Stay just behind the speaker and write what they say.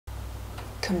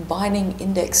combining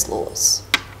index laws.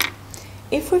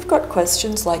 If we've got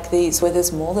questions like these where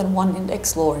there's more than one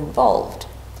index law involved,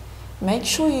 make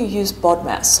sure you use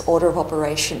BODMAS, order of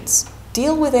operations.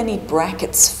 Deal with any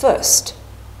brackets first,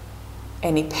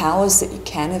 any powers that you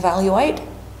can evaluate,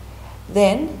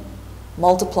 then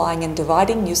multiplying and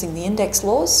dividing using the index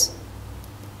laws,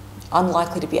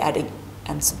 unlikely to be adding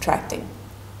and subtracting.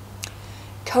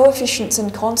 Coefficients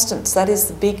and constants, that is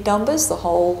the big numbers, the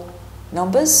whole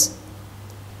numbers.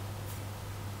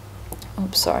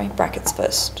 Oops, sorry, brackets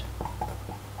first.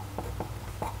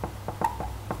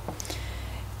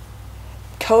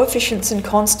 Coefficients and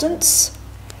constants,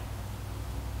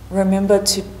 remember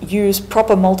to use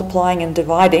proper multiplying and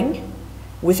dividing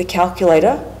with a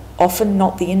calculator, often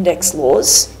not the index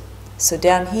laws. So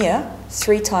down here,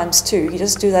 3 times 2, you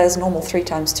just do that as normal 3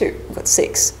 times 2, we've got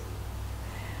 6.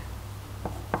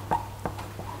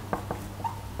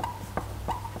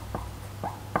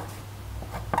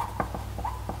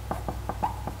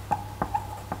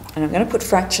 And I'm going to put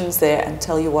fractions there and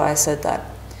tell you why I said that.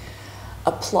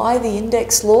 Apply the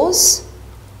index laws.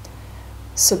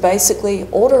 So basically,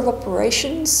 order of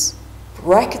operations,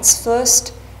 brackets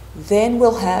first, then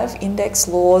we'll have index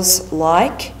laws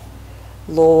like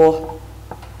law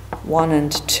 1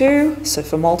 and 2. So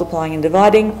for multiplying and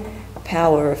dividing,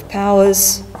 power of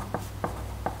powers,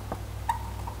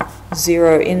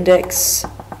 0 index,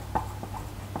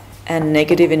 and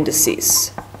negative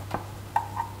indices.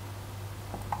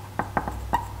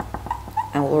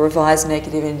 And we'll revise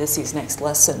negative indices next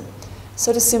lesson.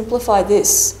 So to simplify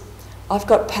this, I've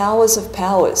got powers of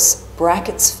powers,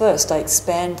 brackets first, I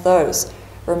expand those.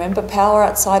 Remember, power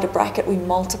outside a bracket we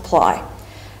multiply.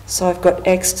 So I've got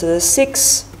x to the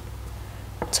 6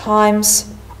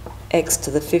 times x to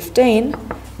the 15.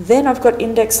 Then I've got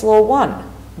index law 1,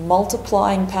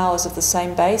 multiplying powers of the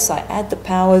same base. I add the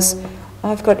powers,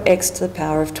 I've got x to the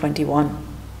power of 21.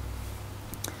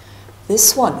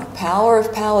 This one, power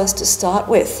of powers to start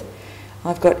with.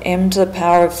 I've got m to the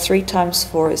power of 3 times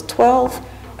 4 is 12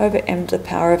 over m to the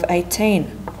power of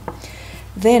 18.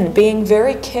 Then, being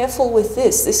very careful with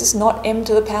this is not m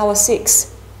to the power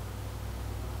 6.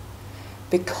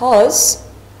 Because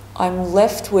I'm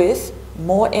left with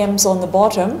more m's on the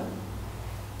bottom,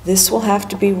 this will have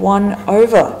to be 1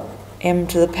 over m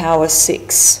to the power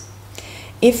 6.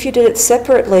 If you did it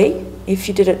separately, if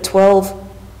you did it 12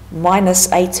 minus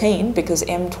 18, because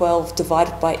m12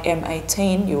 divided by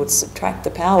m18, you would subtract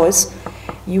the powers,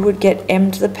 you would get m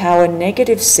to the power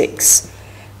negative 6.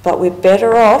 But we're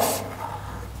better off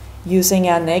using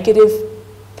our negative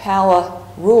power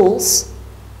rules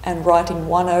and writing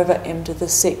 1 over m to the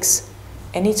 6.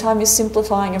 Anytime you're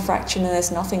simplifying a fraction and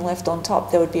there's nothing left on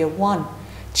top, there would be a 1.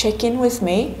 Check in with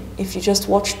me if you just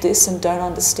watched this and don't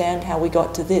understand how we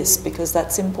got to this, because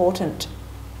that's important.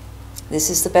 This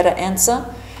is the better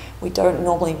answer. We don't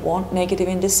normally want negative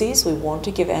indices, we want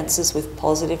to give answers with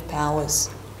positive powers.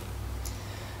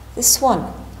 This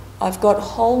one, I've got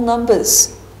whole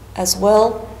numbers as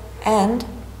well and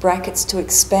brackets to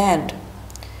expand.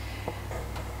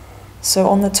 So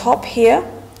on the top here,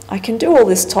 I can do all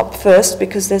this top first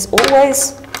because there's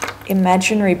always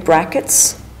imaginary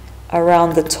brackets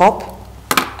around the top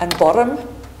and bottom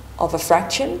of a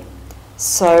fraction.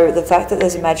 So the fact that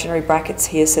there's imaginary brackets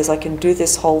here says I can do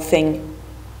this whole thing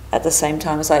at the same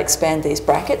time as I expand these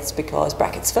brackets, because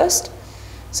brackets first.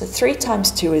 So 3 times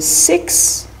 2 is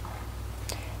 6.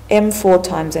 m4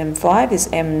 times m5 is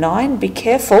m9. Be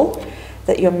careful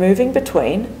that you're moving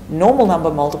between normal number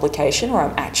multiplication, where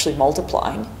I'm actually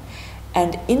multiplying,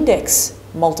 and index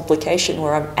multiplication,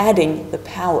 where I'm adding the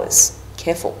powers.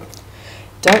 Careful.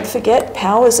 Don't forget,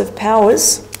 powers of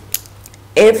powers.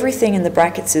 Everything in the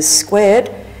brackets is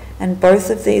squared, and both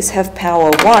of these have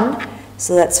power 1.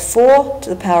 So that's 4 to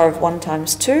the power of 1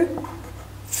 times 2,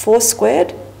 4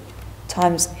 squared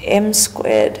times m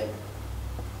squared.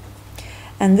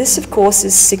 And this, of course,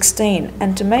 is 16.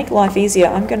 And to make life easier,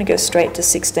 I'm going to go straight to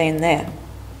 16 there.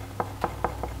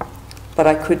 But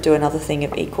I could do another thing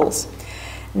of equals.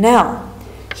 Now,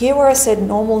 here where I said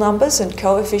normal numbers and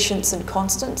coefficients and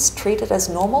constants, treat it as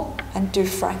normal and do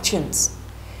fractions.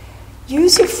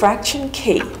 Use your fraction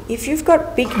key. If you've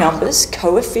got big numbers,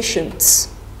 coefficients,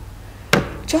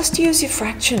 just use your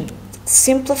fraction.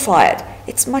 Simplify it.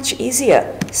 It's much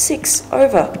easier. 6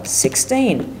 over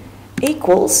 16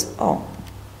 equals,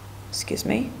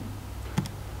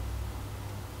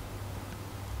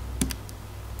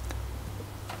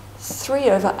 3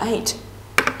 over 8.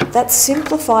 That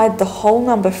simplified the whole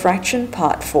number fraction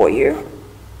part for you.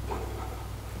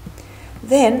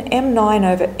 Then m9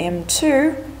 over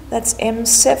m2, that's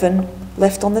m7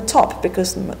 left on the top,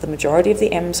 because the majority of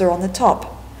the m's are on the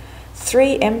top.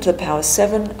 3m to the power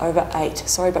 7 over 8.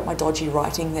 Sorry about my dodgy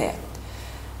writing there.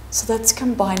 So that's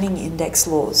combining index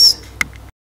laws.